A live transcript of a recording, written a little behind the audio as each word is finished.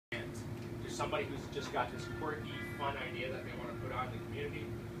somebody who's just got this quirky, fun idea that they want to put on in the community.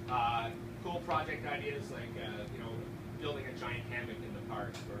 Cool project ideas like building a giant hammock in the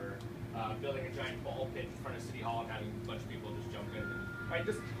park, or building a giant ball pit in front of City Hall and having a bunch of people just jump in. Right,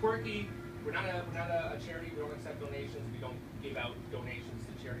 just quirky. We're not a charity. We don't accept donations. We don't give out donations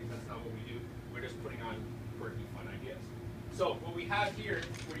to charities. That's not what we do. We're just putting on quirky, fun ideas. So what we have here,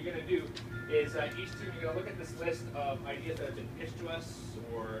 what you're going to do is each team, you're going to look at this list of ideas that have been pitched to us,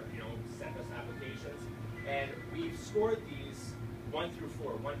 or sent us applications, and we've scored these 1 through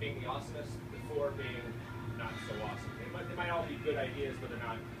 4. 1 being the awesomest, the 4 being not so awesome. They might all be good ideas, but they're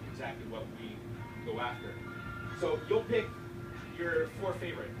not exactly what we go after. So you'll pick your 4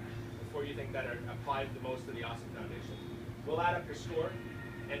 favorite, the 4 you think that apply the most to the Awesome Foundation. We'll add up your score,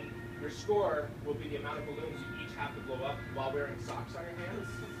 and your score will be the amount of balloons you each have to blow up while wearing socks on your hands.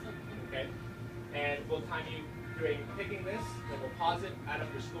 Okay? And we'll time you doing picking this, then we'll pause it, add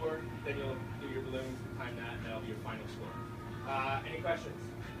up your score, then you'll do your balloons, time that, and that'll be your final score. Any questions?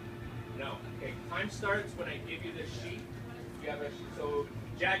 No. Okay, time starts when I give you this sheet. You have so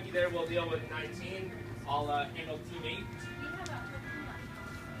Jackie there will deal with 19. I'll handle team 8.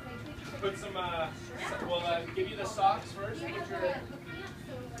 Put some, we'll give you the socks first.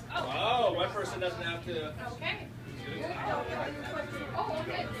 Oh, one person doesn't have to. Okay. Oh,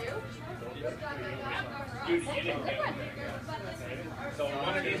 okay, you didn't get it. So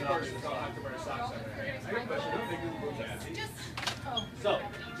one of these persons will have to wear socks on their hands. I got a question. So,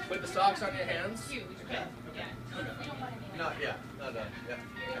 put the socks on your hands. Okay. Not yet. Not done. Yeah.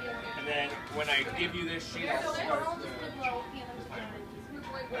 And then when I give you this sheet, I'll start the timer.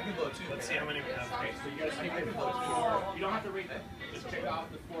 I can blow 2. Let's see how many we have. Okay, so you guys take the 4. You don't have to rate them. Just pick off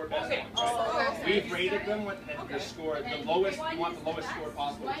the 4 best ones. Right? We've rated them with your score. The lowest, you want the lowest score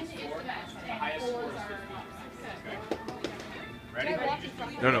possible with the score. The highest score is 50. Okay. Ready?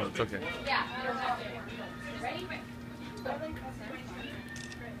 No, it's okay. Yeah. Ready?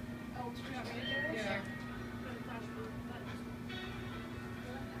 Yeah.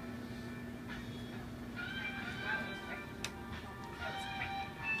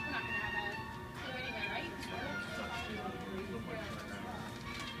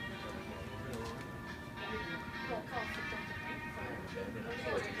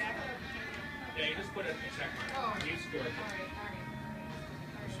 Yeah, you just put a check mark. You scored.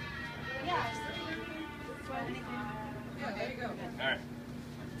 Yeah, there you go. All right.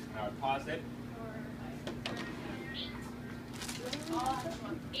 Now I pause it.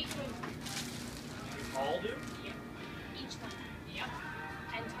 8. All do? Each one. Yep.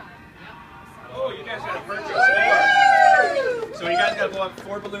 And time. Yep. Oh, you guys got a perfect score. So you guys got to blow up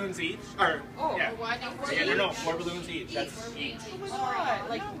 4 balloons each. Or, yeah. Yeah, no, 4 balloons each. That's each.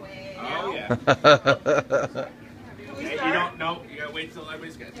 Like, oh, yeah. Okay, you don't know. You got to wait till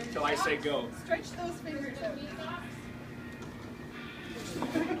everybody's good. Until I say go. Stretch those fingers out.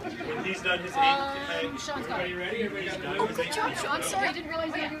 When he's done his 8, everybody ready? Everybody got the balloons? Good job, Sean. Sorry, I didn't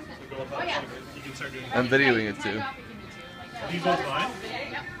realize you were doing that. Oh, yeah. You can start doing I'm videoing it too. Are these both mine?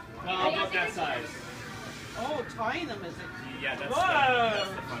 Yep. Well, about that size. Oh, tying them is it? Yeah, that's the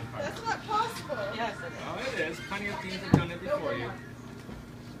fun part. That's not possible. Yes, it is. Oh, it is. Plenty of teams have done it before you.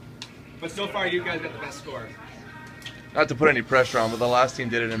 But so far, you guys got the best score. Not to put any pressure on, but the last team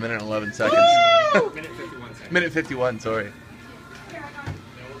did it in 1 minute and 11 seconds. Minute 51 seconds. Minute 51, sorry.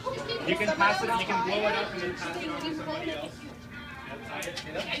 You can pass it, you can blow it up and then pass it on to somebody else. Tie it.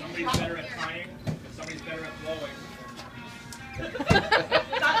 Somebody's better at tying, and somebody's better at blowing.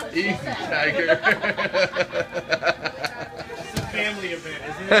 Easy, Tiger. It's a family event,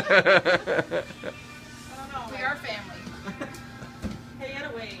 isn't it? I don't know. We are family. Hey, get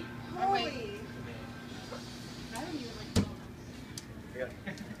away. Holy. I don't even like to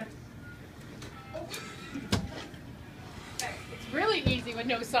It's really easy with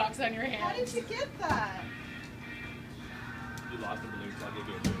no socks on your hands. How did you get that? You lost the balloons, I'll give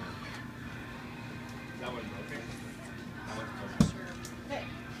you a balloon. That one's okay. That one's okay. Sure. Hey.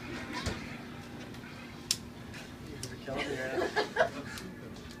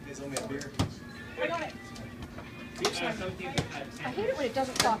 He's only a beer. I got it. Some teams have had 10. I hate it when it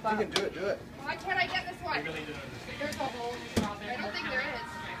doesn't pop up. You can do it, do it. Why can't I get this one? I really didn't understand. There's a hole in the top. I don't think there is.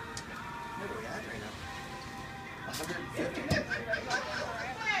 What are we at right now? 150.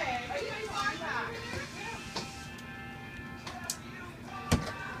 Hey, are you guys on that?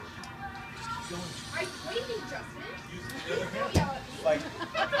 I'm waiting, Justin. Like,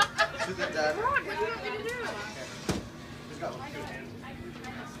 is it done? Come on, what do you want me to do? He's got one good hand.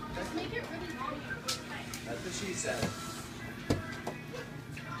 Just make it really long. That's what she said.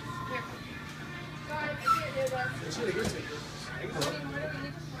 Here. Sorry, I can't do this. It's really good.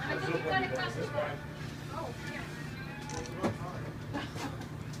 this is one. Oh, yeah.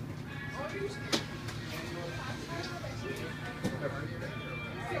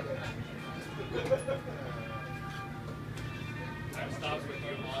 That stops with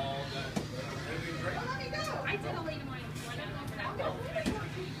you all done. I did a late morning.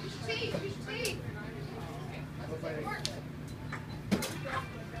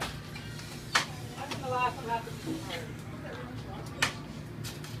 That's the last one happened.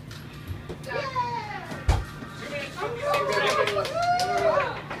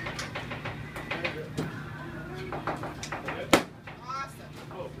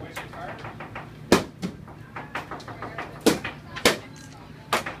 Oh, where's your card?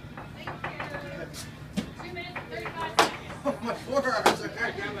 2 minutes and 35 seconds. My forearms are You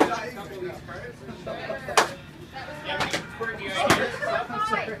have a couple of these cards?